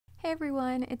Hey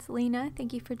everyone, it's Lena.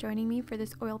 Thank you for joining me for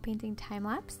this oil painting time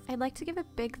lapse. I'd like to give a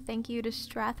big thank you to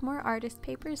Strathmore Artist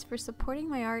Papers for supporting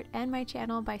my art and my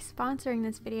channel by sponsoring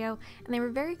this video, and they were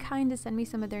very kind to send me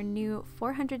some of their new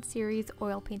 400 series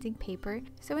oil painting paper.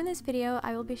 So in this video,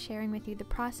 I will be sharing with you the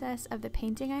process of the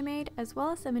painting I made, as well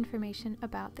as some information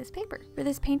about this paper. For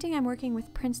this painting, I'm working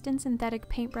with Princeton synthetic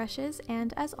paintbrushes,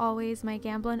 and as always, my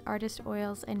Gamblin artist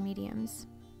oils and mediums.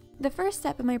 The first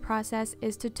step in my process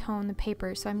is to tone the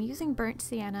paper, so I'm using burnt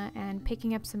sienna and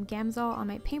picking up some Gamsol on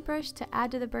my paintbrush to add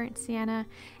to the burnt sienna,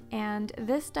 and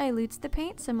this dilutes the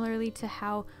paint similarly to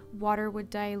how water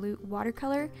would dilute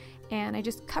watercolor, and I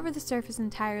just cover the surface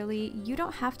entirely. You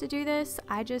don't have to do this,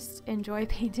 I just enjoy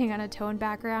painting on a toned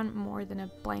background more than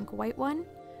a blank white one.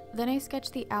 Then I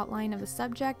sketched the outline of the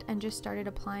subject and just started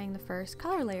applying the first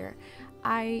color layer.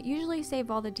 I usually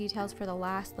save all the details for the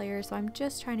last layer, so I'm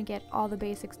just trying to get all the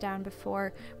basics down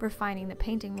before refining the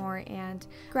painting more, and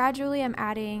gradually I'm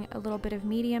adding a little bit of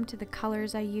medium to the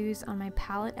colors I use on my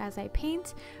palette as I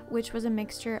paint, which was a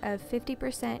mixture of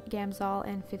 50% Gamsol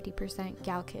and 50%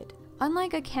 Galkyd.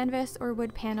 Unlike a canvas or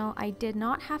wood panel, I did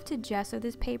not have to gesso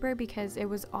this paper because it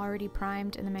was already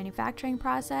primed in the manufacturing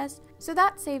process, so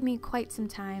that saved me quite some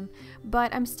time,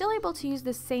 but I'm still able to use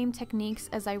the same techniques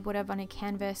as I would have on a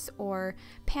canvas or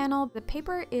panel. The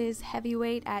paper is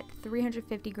heavyweight at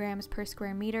 350 grams per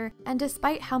square meter, and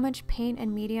despite how much paint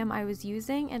and medium I was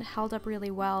using, it held up really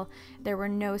well. There were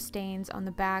no stains on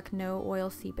the back, no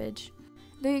oil seepage.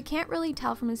 Though you can't really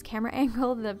tell from this camera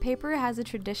angle, the paper has a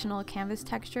traditional canvas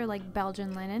texture like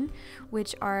Belgian linen,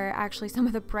 which are actually some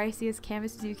of the priciest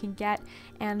canvases you can get,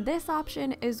 and this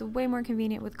option is way more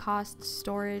convenient with cost,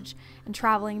 storage, and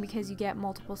traveling because you get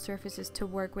multiple surfaces to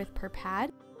work with per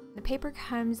pad. The paper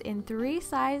comes in 3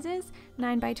 sizes,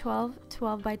 9x12,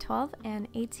 12x12, and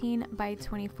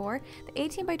 18x24. The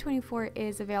 18x24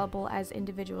 is available as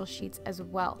individual sheets as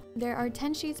well. There are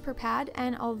 10 sheets per pad,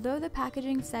 and although the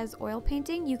packaging says oil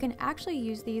painting, you can actually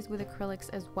use these with acrylics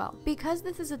as well. Because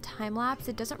this is a time lapse,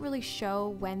 it doesn't really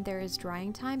show when there is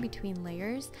drying time between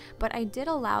layers, but I did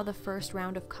allow the first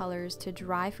round of colors to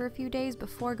dry for a few days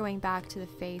before going back to the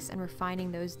face and refining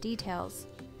those details.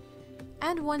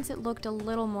 And once it looked a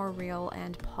little more real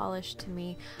and polished to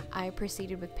me, I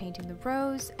proceeded with painting the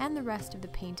rose and the rest of the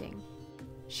painting.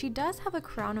 She does have a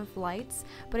crown of lights,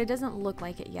 but it doesn't look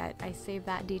like it yet. I saved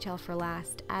that detail for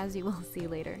last, as you will see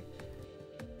later.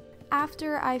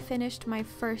 After I finished my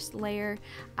first layer,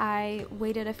 I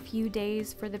waited a few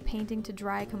days for the painting to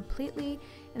dry completely,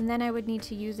 and then I would need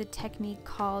to use a technique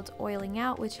called oiling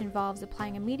out, which involves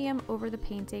applying a medium over the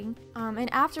painting.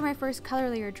 And after my first color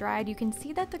layer dried, you can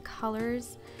see that the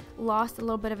colors lost a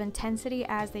little bit of intensity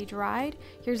as they dried.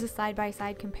 Here's a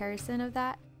side-by-side comparison of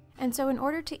that. And so in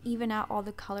order to even out all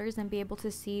the colors and be able to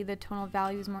see the tonal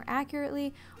values more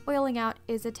accurately, oiling out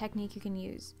is a technique you can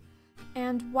use.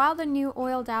 And while the new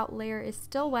oiled out layer is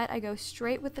still wet, I go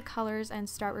straight with the colors and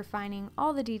start refining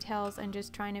all the details and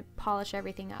just trying to polish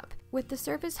everything up. With the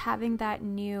surface having that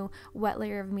new wet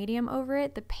layer of medium over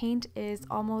it, the paint is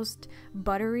almost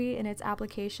buttery in its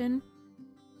application.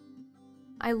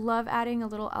 I love adding a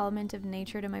little element of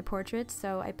nature to my portraits,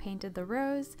 so I painted the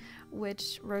rose,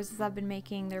 which roses I've been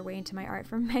making their way into my art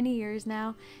for many years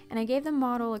now, and I gave the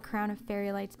model a crown of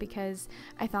fairy lights because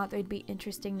I thought they'd be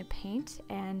interesting to paint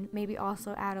and maybe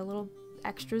also add a little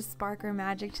extra spark or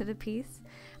magic to the piece.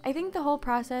 I think the whole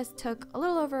process took a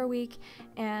little over a week,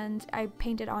 and I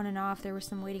painted on and off. There was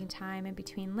some waiting time in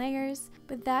between layers,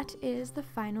 but that is the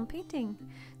final painting.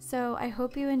 So I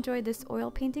hope you enjoyed this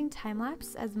oil painting time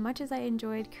lapse as much as I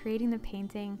enjoyed creating the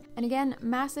painting. And again,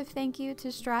 massive thank you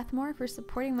to Strathmore for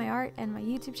supporting my art and my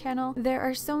YouTube channel. There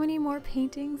are so many more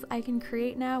paintings I can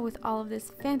create now with all of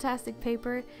this fantastic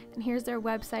paper, and here's their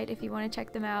website if you want to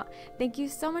check them out. Thank you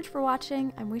so much for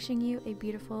watching. I'm wishing you a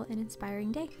beautiful and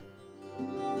inspiring day.